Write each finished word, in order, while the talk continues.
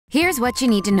Here's what you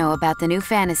need to know about the new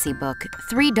fantasy book,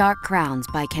 3 Dark Crowns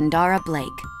by Kendare Blake.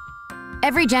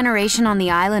 Every generation on the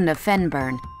island of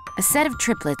Fenburn, a set of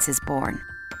triplets is born,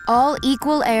 all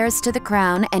equal heirs to the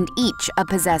crown and each a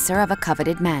possessor of a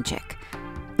coveted magic.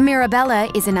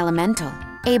 Mirabella is an elemental,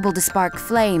 able to spark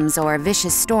flames or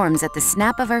vicious storms at the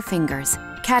snap of her fingers.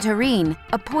 Katarine,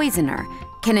 a poisoner,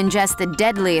 can ingest the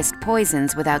deadliest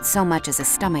poisons without so much as a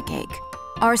stomachache.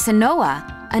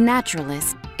 Arsinoa, a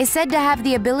naturalist, is said to have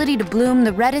the ability to bloom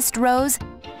the reddest rose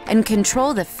and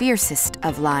control the fiercest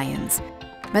of lions.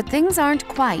 But things aren't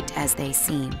quite as they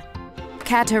seem.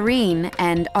 Katarine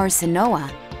and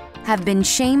Arsinoa have been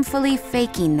shamefully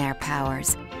faking their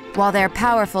powers, while their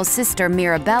powerful sister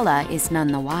Mirabella is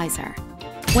none the wiser.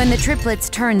 When the triplets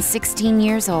turn 16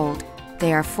 years old,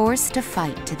 they are forced to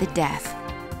fight to the death,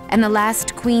 and the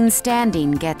last queen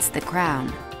standing gets the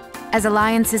crown. As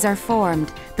alliances are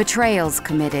formed, betrayals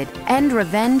committed, and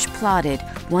revenge plotted,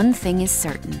 one thing is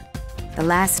certain. The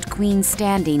last queen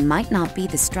standing might not be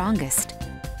the strongest,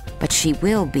 but she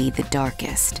will be the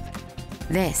darkest.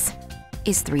 This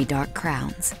is 3 Dark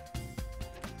Crowns.